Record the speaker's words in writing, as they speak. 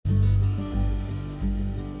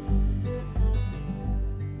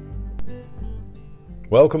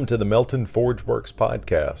Welcome to the Melton Forge Works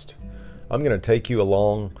podcast. I'm going to take you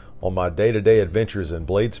along on my day-to-day adventures in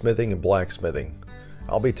bladesmithing and blacksmithing.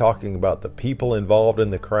 I'll be talking about the people involved in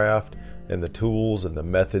the craft and the tools and the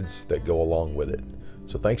methods that go along with it.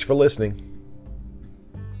 So thanks for listening.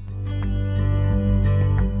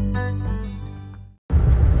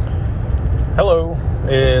 Hello,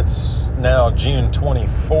 it's now June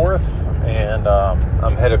 24th and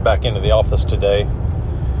I'm headed back into the office today.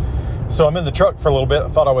 So I'm in the truck for a little bit. I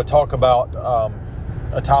thought I would talk about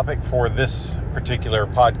a topic for this particular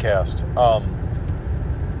podcast,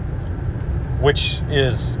 which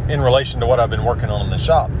is in relation to what I've been working on in the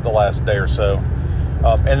shop the last day or so,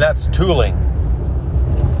 and that's tooling.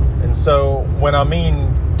 And so when I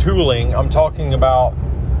mean tooling, I'm talking about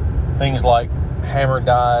things like hammer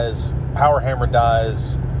dies, power hammer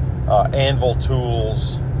dies, anvil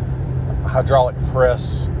tools, hydraulic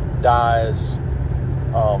press dies,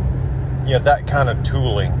 that kind of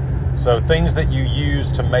tooling. So things that you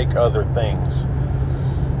use to make other things.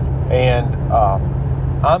 And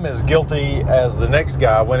I'm as guilty as the next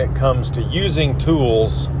guy when it comes to using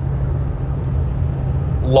tools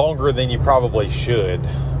longer than you probably should.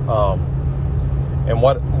 And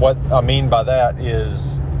what I mean by that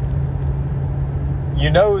is, you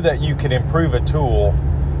know that you can improve a tool,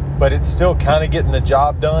 but it's still kind of getting the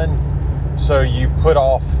job done. So you put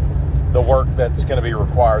off the work that's going to be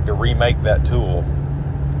required to remake that tool,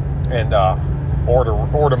 and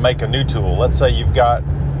or to make a new tool. Let's say you've got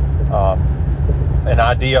an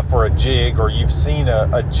idea for a jig, or you've seen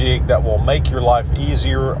a jig that will make your life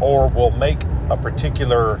easier, or will make a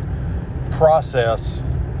particular process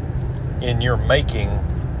in your making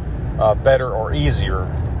better or easier,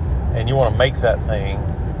 and you want to make that thing,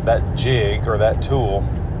 that jig or that tool.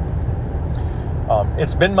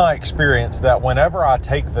 It's been my experience that whenever I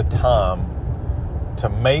take the time to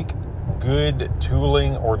make good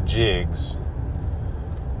tooling or jigs,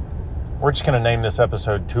 we're just going to name this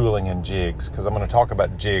episode Tooling and Jigs, because I'm going to talk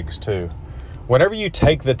about jigs too. Whenever you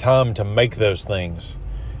take the time to make those things,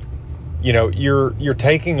 you're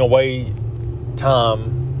taking away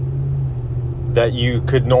time that you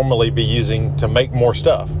could normally be using to make more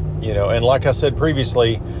stuff, and like I said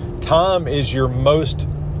previously, time is your most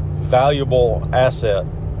valuable asset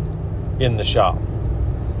in the shop.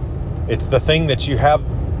 It's the thing that you have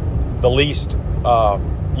the least,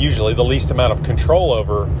 usually the least amount of control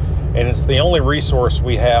over, and it's the only resource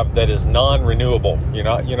we have that is non-renewable. You're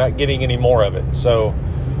not getting any more of it. So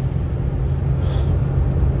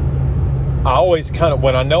I always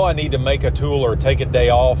when I know I need to make a tool or take a day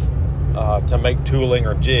off to make tooling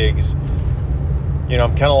or jigs,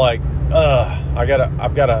 I'm kind of like, I've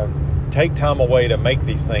got to take time away to make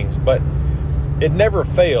these things. But it never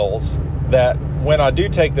fails that when I do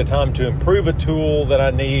take the time to improve a tool that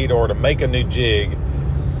I need or to make a new jig,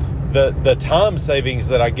 the time savings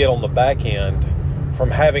that I get on the back end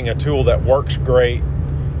from having a tool that works great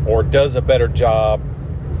or does a better job,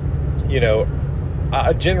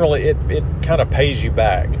 generally it kind of pays you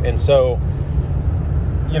back. And so,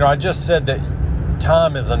 I just said that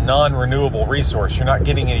time is a non-renewable resource. You're not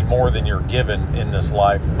getting any more than you're given in this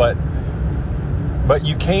life, but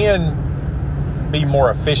you can be more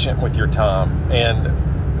efficient with your time,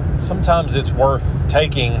 and sometimes it's worth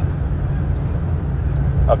taking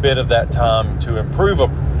a bit of that time to improve a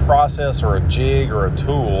process or a jig or a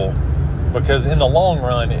tool, because in the long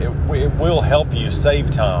run it will help you save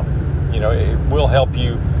time. It will help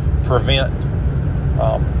you prevent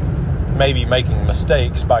maybe making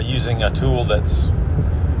mistakes by using a tool that's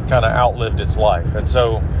kind of outlived its life. And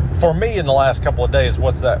so for me, in the last couple of days,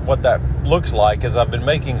 what that looks like is I've been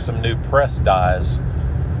making some new press dies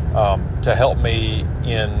to help me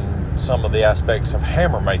in some of the aspects of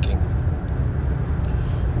hammer making.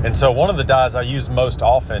 And so one of the dies I use most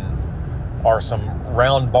often are some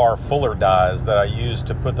round bar fuller dies that I use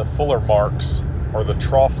to put the fuller marks or the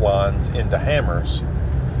trough lines into hammers.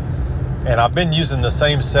 And I've been using the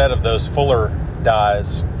same set of those fuller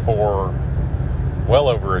dies for well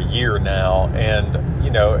over a year now, and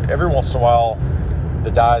every once in a while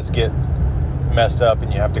the dies get messed up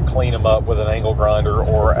and you have to clean them up with an angle grinder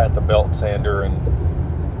or at the belt sander,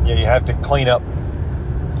 and you have to clean up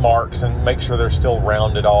marks and make sure they're still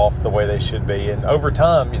rounded off the way they should be. And over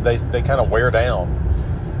time they kind of wear down,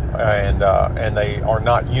 and they are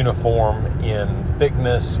not uniform in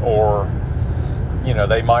thickness, or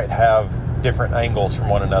they might have different angles from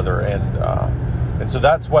one another, and so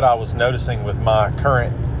that's what I was noticing with my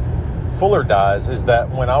current fuller dies, is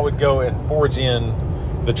that when I would go and forge in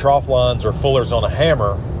the trough lines or fullers on a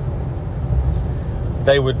hammer,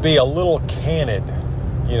 they would be a little canted,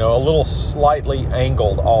 a little slightly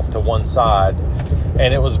angled off to one side.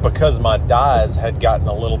 And it was because my dies had gotten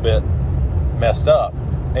a little bit messed up.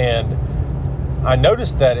 And I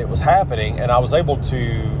noticed that it was happening, and I was able to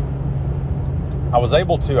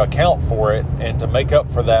account for it and to make up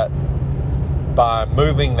for that by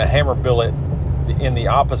moving the hammer billet in the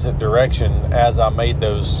opposite direction as I made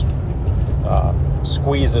those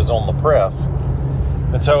squeezes on the press.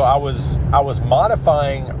 And so I was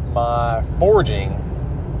modifying my forging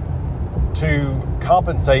to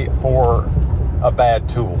compensate for a bad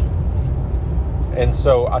tool. And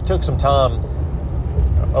so I took some time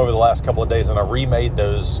over the last couple of days and I remade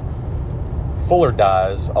those fuller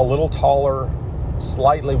dies a little taller,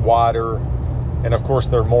 slightly wider, and of course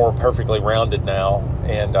they're more perfectly rounded now.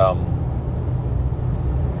 And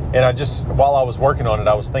I just, while I was working on it,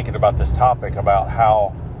 I was thinking about this topic about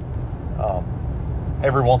how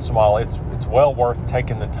every once in a while it's well worth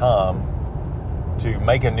taking the time to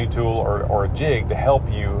make a new tool or a jig to help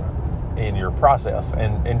you in your process.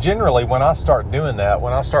 And generally, when I start doing that,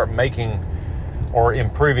 when I start making or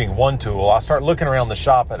improving one tool, I start looking around the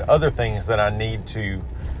shop at other things that I need to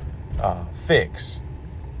fix.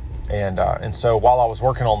 And so while I was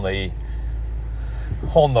working on the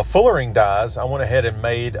fullering dies, I went ahead and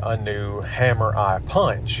made a new hammer eye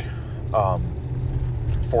punch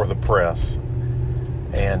for the press.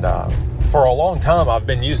 And for a long time, I've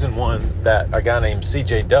been using one that a guy named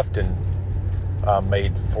CJ Dufton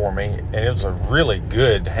made for me, and it was a really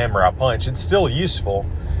good hammer eye punch. It's still useful,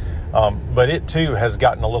 but it too has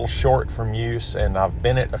gotten a little short from use, and I've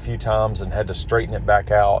bent it a few times and had to straighten it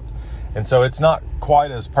back out. And so it's not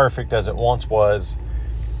quite as perfect as it once was.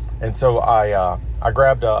 And so I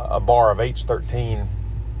grabbed a bar of H13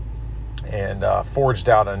 and forged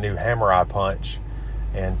out a new hammer eye punch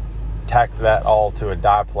and tacked that all to a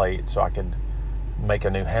die plate so I could make a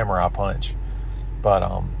new hammer eye punch. But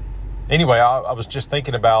anyway, I was just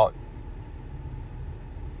thinking about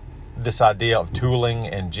this idea of tooling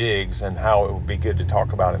and jigs and how it would be good to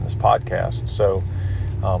talk about in this podcast. So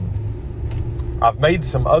I've made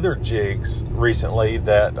some other jigs recently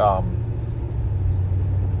that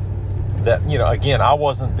again, I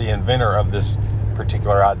wasn't the inventor of this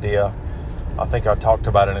particular idea. I think I talked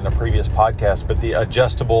about it in a previous podcast, but the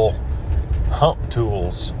adjustable hump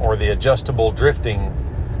tools or the adjustable drifting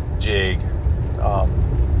jig,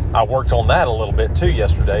 I worked on that a little bit too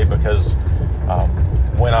yesterday because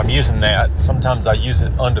when I'm using that, sometimes I use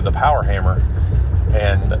it under the power hammer,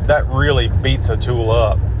 and that really beats a tool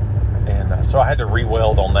up. And so I had to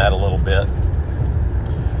re-weld on that a little bit.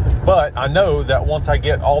 But I know that once I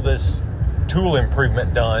get all this tool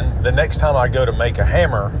improvement done, the next time I go to make a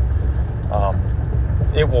hammer,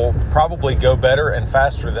 it will probably go better and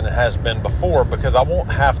faster than it has been before, because I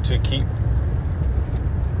won't have to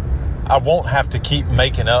keep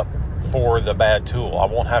making up for the bad tool. I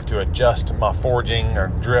won't have to adjust my forging or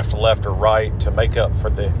drift left or right to make up for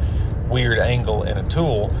the weird angle in a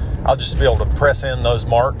tool. I'll just be able to press in those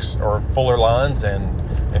marks or fuller lines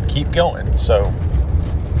and keep going. So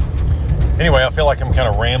anyway, I feel like I'm kind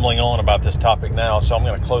of rambling on about this topic now, so I'm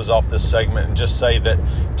going to close off this segment and just say that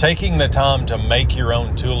taking the time to make your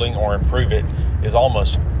own tooling or improve it is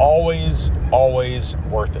almost always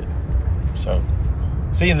worth it. So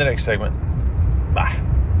see you in the next segment. Bye.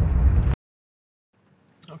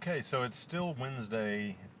 Okay, so it's still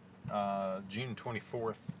Wednesday, June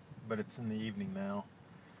 24th, but it's in the evening now.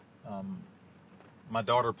 My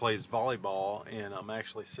daughter plays volleyball, and I'm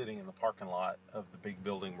actually sitting in the parking lot of the big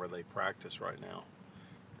building where they practice right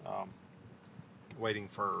now, waiting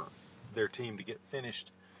for their team to get finished.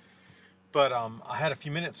 But I had a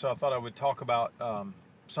few minutes, so I thought I would talk about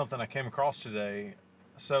something I came across today.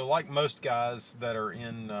 So like most guys that are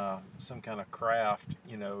in some kind of craft,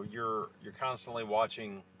 you're constantly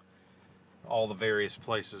watching all the various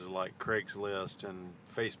places like Craigslist and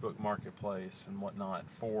Facebook Marketplace and whatnot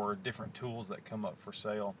for different tools that come up for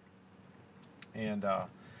sale. And a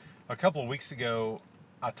couple of weeks ago,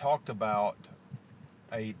 I talked about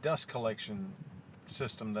a dust collection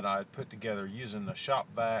system that I had put together using a shop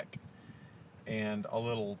vac and a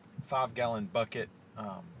little 5-gallon bucket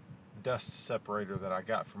dust separator that I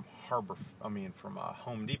got from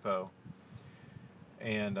Home Depot.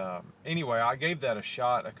 And anyway, I gave that a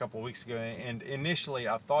shot a couple of weeks ago, and initially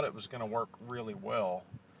I thought it was going to work really well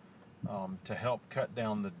to help cut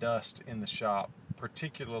down the dust in the shop,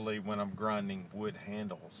 particularly when I'm grinding wood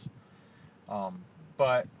handles.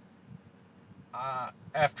 But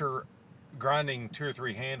after grinding 2 or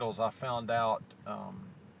 3 handles, I found out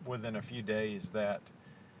within a few days that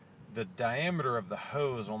the diameter of the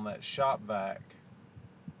hose on that shop vac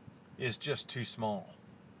is just too small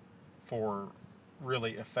for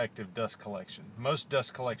really effective dust collection. Most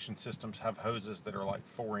dust collection systems have hoses that are like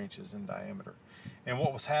 4 inches in diameter. And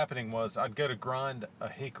what was happening was I'd go to grind a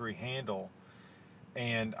hickory handle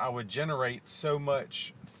and I would generate so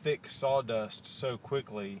much thick sawdust so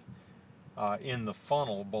quickly in the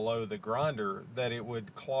funnel below the grinder that it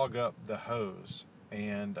would clog up the hose.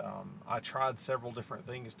 And I tried several different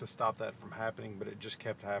things to stop that from happening, but it just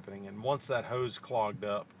kept happening. And once that hose clogged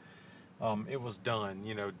up, it was done.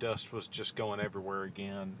 Dust was just going everywhere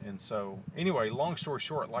again. And so, anyway, long story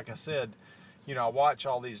short, like I said, I watch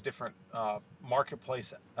all these different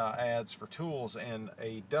marketplace ads for tools, and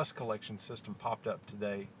a dust collection system popped up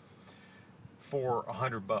today for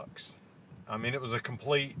 $100. I mean, it was a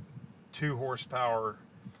complete 2 horsepower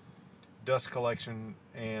dust collection,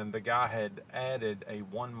 and the guy had added a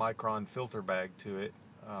 1 micron filter bag to it.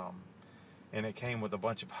 And it came with a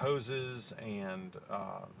bunch of hoses and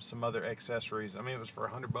some other accessories. I mean, it was for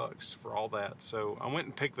 $100 for all that. So I went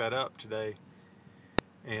and picked that up today,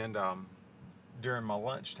 and during my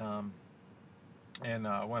lunchtime. And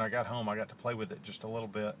when I got home, I got to play with it just a little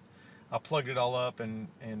bit. I plugged it all up and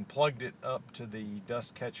plugged it up to the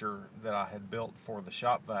dust catcher that I had built for the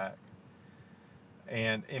shop vac.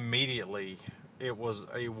 And immediately, it was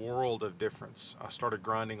a world of difference. I started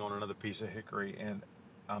grinding on another piece of hickory, and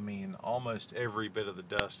I mean, almost every bit of the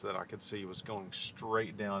dust that I could see was going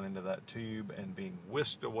straight down into that tube and being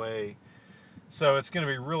whisked away. So it's going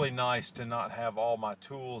to be really nice to not have all my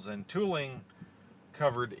tools and tooling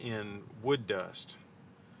covered in wood dust.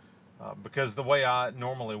 Because the way I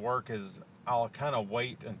normally work is I'll kind of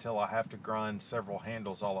wait until I have to grind several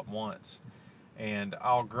handles all at once. And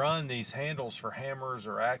I'll grind these handles for hammers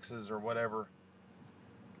or axes or whatever.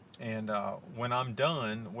 And when I'm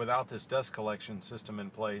done, without this dust collection system in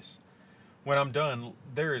place, when I'm done,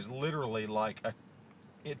 there is literally like a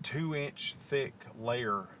 2-inch thick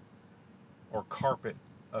layer or carpet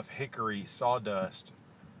of hickory sawdust,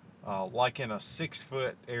 like in a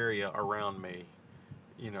 6-foot area around me,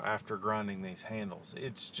 after grinding these handles.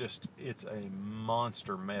 It's a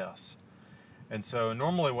monster mess. And so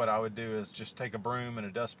normally what I would do is just take a broom and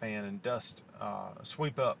a dustpan and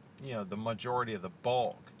sweep up, the majority of the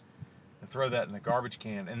bulk and throw that in the garbage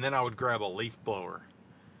can. And then I would grab a leaf blower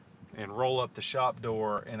and roll up the shop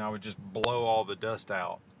door, and I would just blow all the dust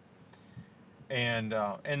out. And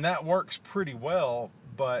that works pretty well,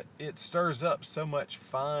 but it stirs up so much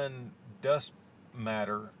fine dust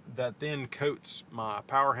matter that then coats my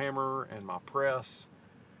power hammer and my press.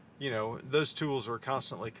 Those tools are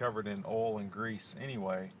constantly covered in oil and grease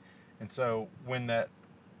anyway. And so when that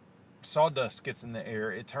sawdust gets in the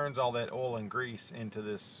air, it turns all that oil and grease into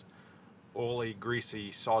this oily,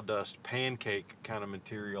 greasy sawdust pancake kind of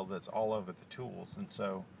material that's all over the tools. And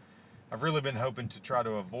so I've really been hoping to try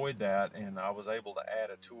to avoid that, and I was able to add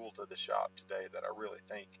a tool to the shop today that I really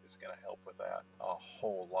think is going to help with that a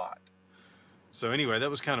whole lot. So anyway, that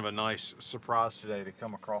was kind of a nice surprise today to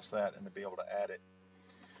come across that and to be able to add it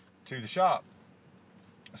to the shop.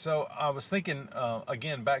 So I was thinking,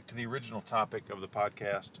 again, back to the original topic of the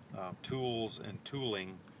podcast, tools and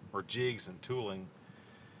tooling, or jigs and tooling.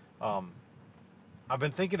 I've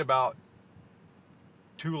been thinking about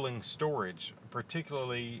tooling storage,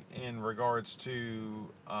 particularly in regards to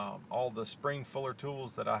all the spring fuller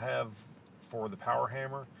tools that I have for the power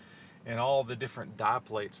hammer and all the different die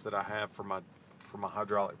plates that I have for my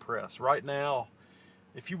hydraulic press. Right now,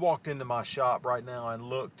 if you walked into my shop right now and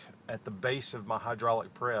looked at the base of my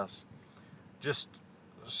hydraulic press, just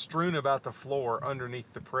strewn about the floor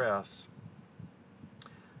underneath the press,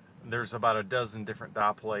 there's about a dozen different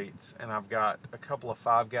die plates, and I've got a couple of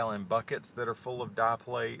 5-gallon buckets that are full of die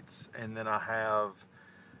plates, and then I have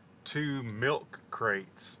 2 milk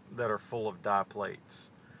crates that are full of die plates.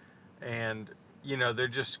 And they're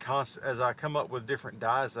just constant. As I come up with different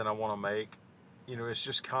dies that I want to make, it's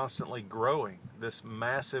just constantly growing, this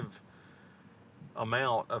massive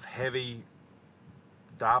amount of heavy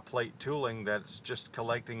die plate tooling that's just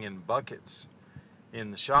collecting in buckets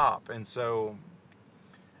in the shop. And so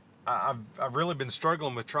I've really been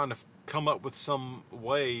struggling with trying to come up with some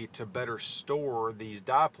way to better store these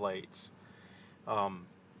die plates. I've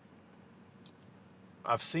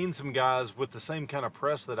seen some guys with the same kind of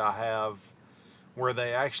press that I have, where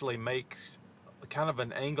they actually make kind of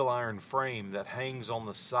an angle iron frame that hangs on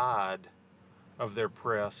the side of their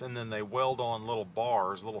press, and then they weld on little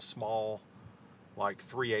bars, little small, like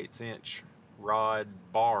 3/8 inch rod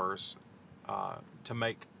bars, to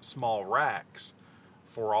make small racks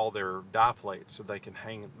for all their die plates, so they can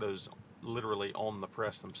hang those literally on the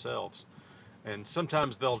press themselves. And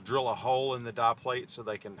sometimes they'll drill a hole in the die plate so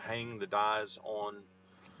they can hang the dies on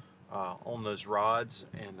on those rods,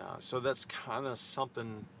 and so that's kind of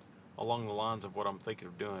something along the lines of what I'm thinking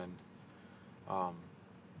of doing.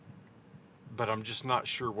 But I'm just not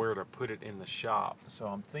sure where to put it in the shop. So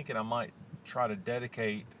I'm thinking I might try to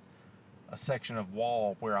dedicate a section of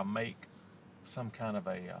wall where I make some kind of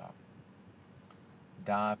a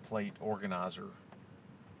die plate organizer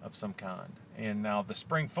of some kind. And now the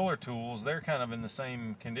spring fuller tools, they're kind of in the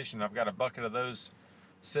same condition. I've got a bucket of those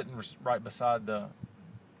sitting right beside the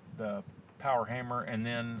power hammer, and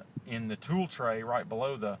then in the tool tray right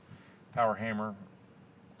below the power hammer,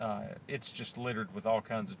 it's just littered with all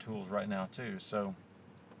kinds of tools right now too. So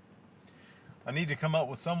I need to come up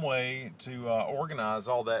with some way to organize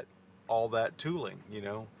all that tooling, you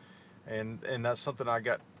know, and that's something I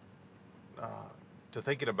got to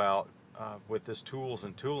thinking about with this tools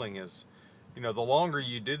and tooling is, you know, the longer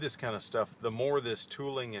you do this kind of stuff, the more this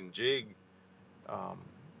tooling and jig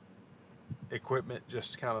equipment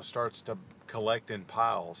just kind of starts to collect in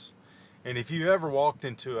piles. And if you ever walked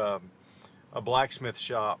into a blacksmith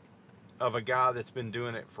shop of a guy that's been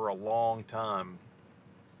doing it for a long time,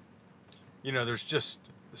 you know, there's just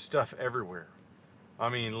stuff everywhere. I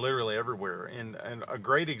mean, literally everywhere. And a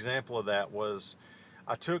great example of that was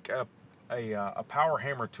I took a power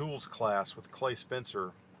hammer tools class with Clay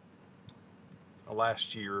Spencer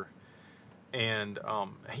last year, and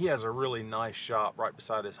he has a really nice shop right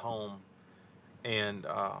beside his home, and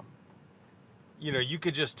you know, you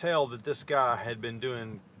could just tell that this guy had been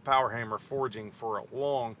doing power hammer forging for a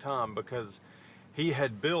long time, because he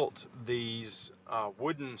had built these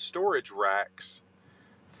wooden storage racks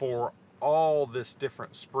for all this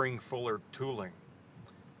different spring fuller tooling.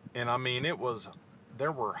 And I mean,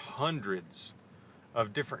 there were hundreds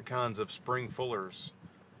of different kinds of spring fullers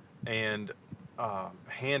and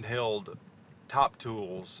handheld top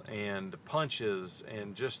tools and punches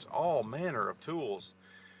and just all manner of tools.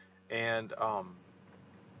 And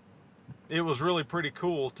it was really pretty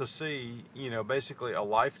cool to see, you know, basically a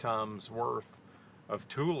lifetime's worth of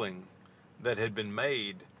tooling that had been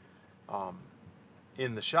made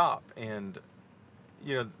in the shop. And,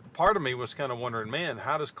 you know, part of me was kind of wondering, man,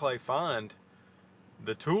 how does Clay find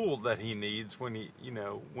the tool that he needs when he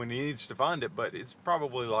needs to find it? But it's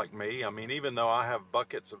probably like me. I mean, even though I have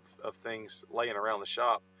buckets of things laying around the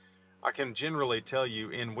shop, I can generally tell you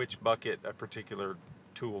in which bucket a particular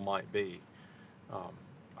tool might be.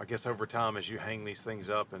 I guess over time, as you hang these things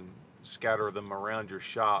up and scatter them around your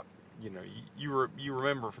shop, you know, you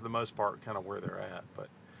remember for the most part kind of where they're at. But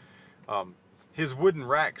his wooden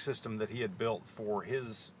rack system that he had built for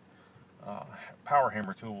his power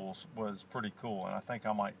hammer tools was pretty cool, and I think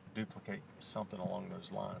I might duplicate something along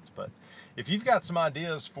those lines. But if you've got some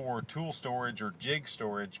ideas for tool storage or jig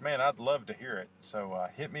storage, man, I'd love to hear it. So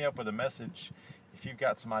hit me up with a message if you've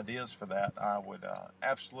got some ideas for that. I would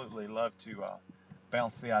absolutely love to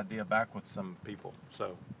bounce the idea back with some people.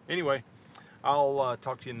 So anyway, I'll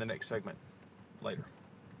talk to you in the next segment later.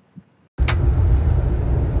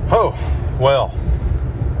 Oh, well,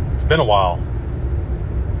 it's been a while.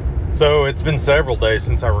 So it's been several days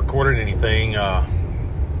since I recorded anything.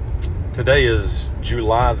 Today is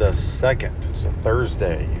July the 2nd. It's a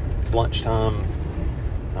Thursday. It's lunchtime.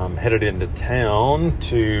 I'm headed into town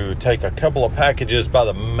to take a couple of packages by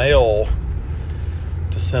the mail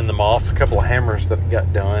to send them off. A couple of hammers that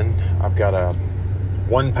got done. I've got a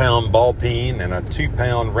 1 pound ball peen and a 2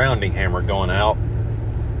 pound rounding hammer going out.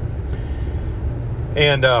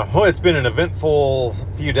 And, well, it's been an eventful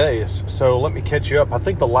few days, so let me catch you up. I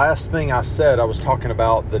think the last thing I said, I was talking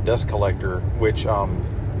about the dust collector, which, man,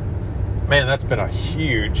 that's been a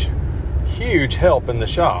huge, huge help in the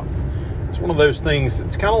shop. It's one of those things,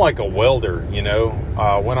 it's kind of like a welder, you know.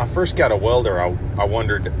 When I first got a welder, I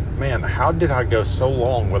wondered, man, how did I go so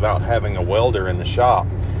long without having a welder in the shop?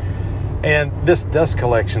 And this dust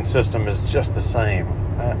collection system is just the same.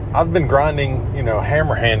 I've been grinding, you know,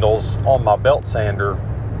 hammer handles on my belt sander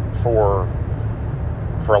for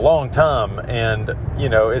a long time, and you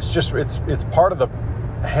know, it's part of the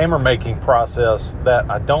hammer making process that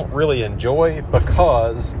I don't really enjoy,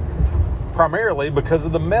 primarily because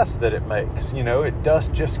of the mess that it makes. You know,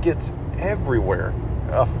 dust just gets everywhere.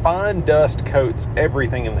 A fine dust coats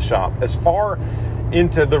everything in the shop, as far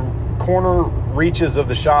into the corner reaches of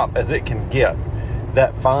the shop as it can get.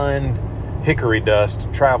 That fine hickory dust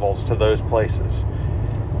travels to those places,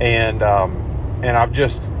 and I've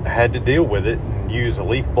just had to deal with it and use a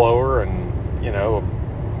leaf blower and, you know, a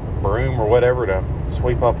broom or whatever to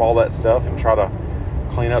sweep up all that stuff and try to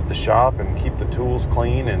clean up the shop and keep the tools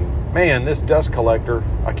clean. And man, this dust collector,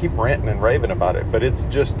 I keep ranting and raving about it, but it's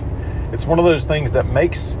one of those things that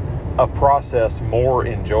makes a process more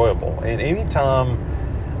enjoyable. And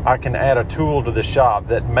anytime I can add a tool to the shop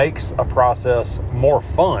that makes a process more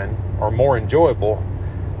fun or more enjoyable,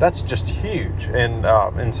 that's just huge.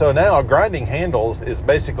 And so now grinding handles is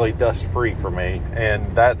basically dust free for me,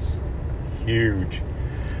 and that's huge.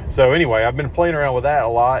 So anyway, I've been playing around with that a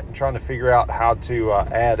lot and trying to figure out how to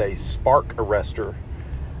add a spark arrestor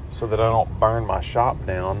so that I don't burn my shop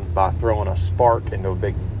down by throwing a spark into a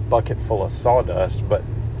big bucket full of sawdust. But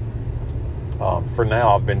for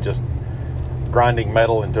now, I've been just grinding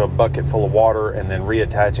metal into a bucket full of water and then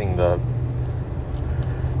reattaching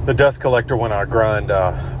the dust collector when I grind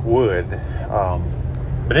wood.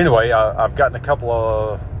 But anyway, I've gotten a couple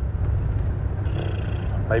of,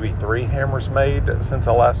 maybe 3 hammers made since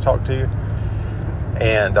I last talked to you.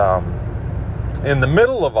 And in the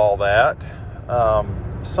middle of all that,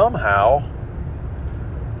 somehow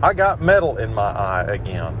I got metal in my eye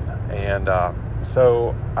again. And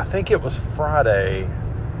so I think it was Friday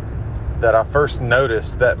that I first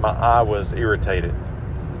noticed that my eye was irritated.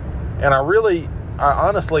 And I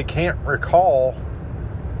honestly can't recall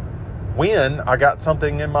when I got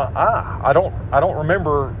something in my eye. I don't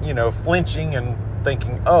remember, flinching and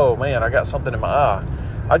thinking, oh man, I got something in my eye.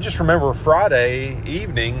 I just remember Friday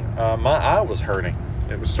evening, my eye was hurting.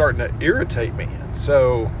 It was starting to irritate me. And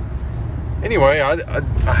so anyway,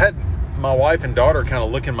 I had my wife and daughter kind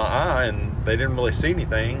of look in my eye, and they didn't really see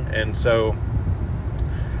anything. And so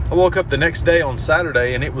I woke up the next day on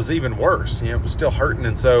Saturday, and it was even worse. It was still hurting.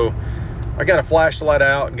 And so I got a flashlight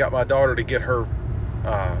out and got my daughter to get her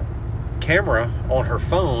camera on her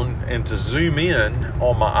phone and to zoom in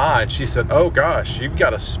on my eye. And she said, oh gosh, you've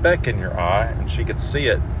got a speck in your eye. And she could see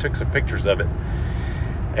it, took some pictures of it.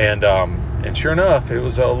 And sure enough, it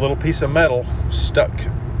was a little piece of metal stuck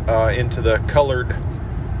into the colored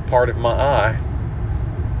part of my eye.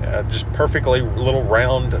 Just perfectly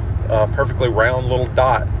round little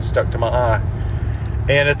dot stuck to my eye.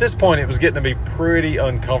 And at this point, it was getting to be pretty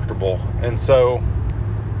uncomfortable. And so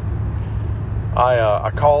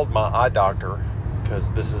I called my eye doctor,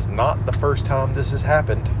 because this is not the first time this has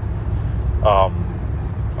happened.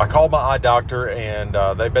 I called my eye doctor, and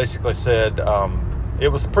they basically said it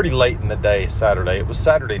was pretty late in the day Saturday. It was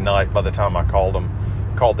Saturday night by the time I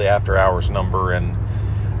called the after hours number, and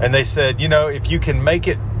they said, if you can make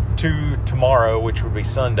it to tomorrow, which would be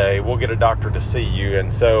Sunday, we'll get a doctor to see you.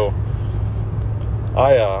 And so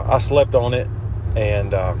I slept on it,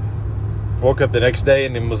 and woke up the next day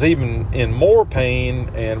and was even in more pain,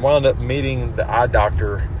 and wound up meeting the eye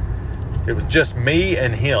doctor. It was just me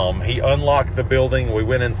and him. He unlocked the building. We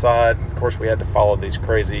went inside. Of course, we had to follow these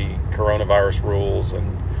crazy coronavirus rules.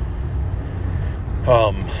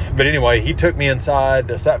 But anyway, he took me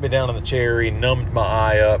inside, sat me down in the chair, he numbed my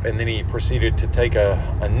eye up, and then he proceeded to take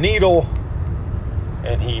a needle,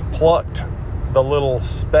 and he plucked the little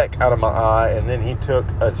speck out of my eye, and then he took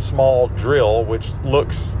a small drill, which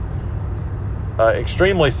looks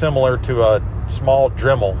extremely similar to a small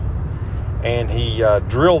Dremel, and he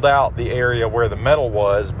drilled out the area where the metal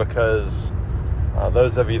was, because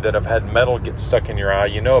those of you that have had metal get stuck in your eye,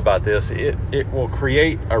 you know about this. It will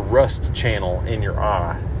create a rust channel in your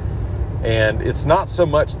eye, and it's not so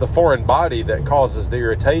much the foreign body that causes the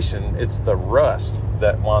irritation, it's the rust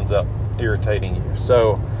that winds up irritating you.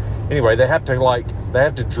 So anyway, they have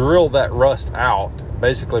to drill that rust out,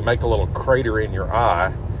 basically make a little crater in your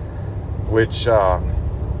eye, which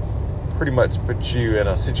pretty much puts you in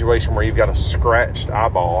a situation where you've got a scratched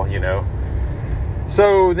eyeball,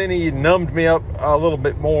 So then he numbed me up a little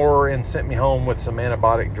bit more and sent me home with some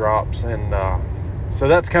antibiotic drops. And so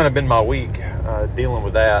that's kind of been my week, dealing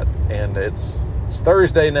with that. And it's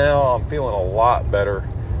Thursday now. I'm feeling a lot better.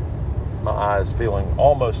 My eye is feeling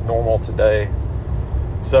almost normal today.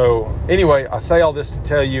 So anyway, I say all this to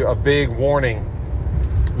tell you a big warning.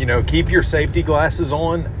 Keep your safety glasses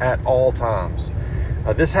on at all times.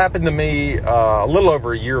 This happened to me a little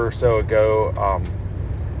over a year or so ago.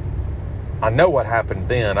 I know what happened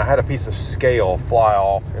then. I had a piece of scale fly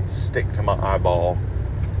off and stick to my eyeball,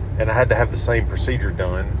 and I had to have the same procedure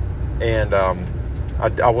done. And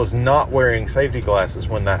I was not wearing safety glasses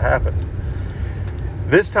when that happened.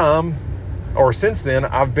 This time, or since then,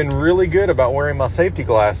 I've been really good about wearing my safety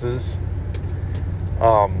glasses,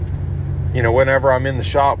 whenever I'm in the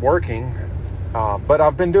shop working. But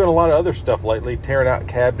I've been doing a lot of other stuff lately, tearing out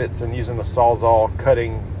cabinets and using a Sawzall,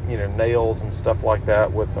 cutting nails and stuff like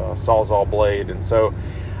that with a Sawzall blade. And so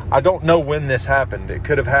I don't know when this happened. It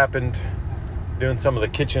could have happened doing some of the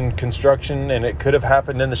kitchen construction, and it could have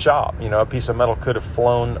happened in the shop. A piece of metal could have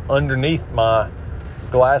flown underneath my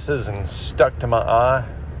glasses and stuck to my eye.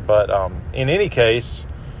 But in any case,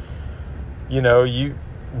 you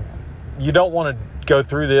don't want to go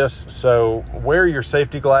through this. So wear your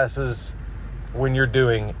safety glasses when you're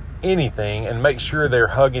doing anything, and make sure they're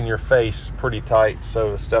hugging your face pretty tight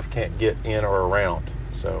so stuff can't get in or around.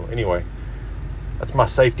 So anyway, that's my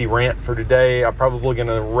safety rant for today. I'm probably going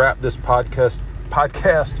to wrap this podcast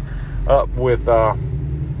up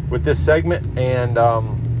with this segment, and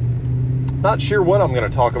not sure what I'm going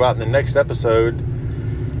to talk about in the next episode.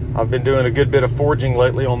 I've been doing a good bit of forging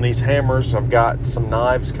lately on these hammers. I've got some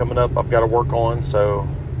knives coming up I've got to work on, so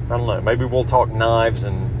I don't know. Maybe we'll talk knives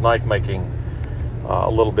and knife making a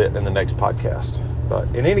little bit in the next podcast.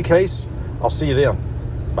 But in any case, I'll see you then.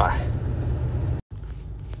 Bye.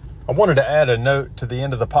 I wanted to add a note to the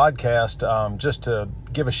end of the podcast, just to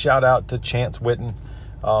give a shout out to Chance Witten.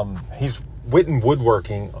 He's Witten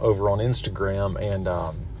Woodworking over on Instagram, and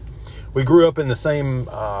we grew up in the same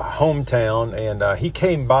hometown, and he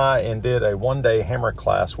came by and did a one-day hammer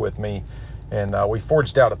class with me, and we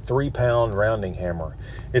forged out a 3-pound rounding hammer.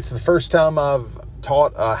 It's the first time I've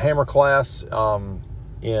taught a hammer class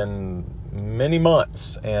in many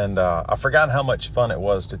months, and I've forgotten how much fun it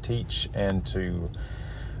was to teach and to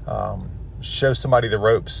show somebody the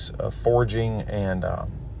ropes of forging, and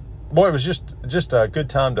boy, it was just a good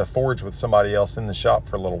time to forge with somebody else in the shop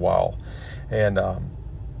for a little while. And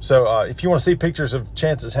so if you want to see pictures of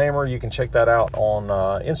Chance's hammer, you can check that out on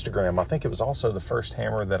Instagram. I think it was also the first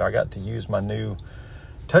hammer that I got to use my new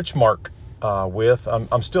touch mark with.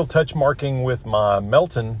 I'm still touch marking with my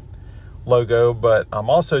Melton logo, but I'm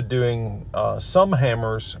also doing some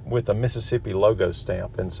hammers with a Mississippi logo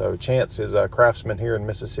stamp. And so Chance is a craftsman here in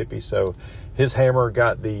Mississippi, so his hammer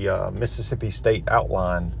got the Mississippi State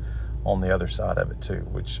outline on the other side of it too,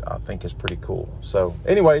 which I think is pretty cool. So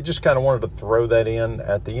anyway, just kind of wanted to throw that in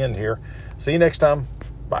at the end here. See you next time.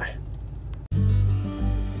 Bye.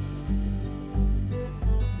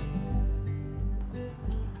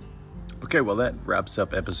 Okay, well, that wraps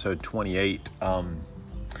up episode 28.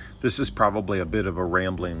 This is probably a bit of a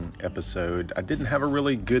rambling episode. I didn't have a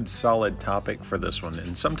really good solid topic for this one,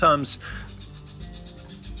 and sometimes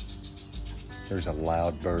there's a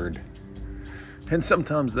loud bird. And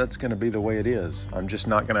sometimes that's going to be the way it is. I'm just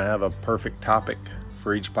not going to have a perfect topic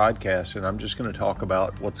for each podcast, and I'm just going to talk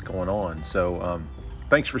about what's going on. So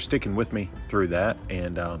thanks for sticking with me through that.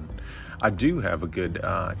 And I do have a good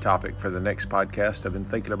topic for the next podcast. I've been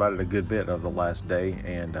thinking about it a good bit over the last day.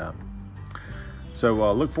 And so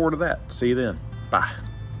look forward to that. See you then. Bye.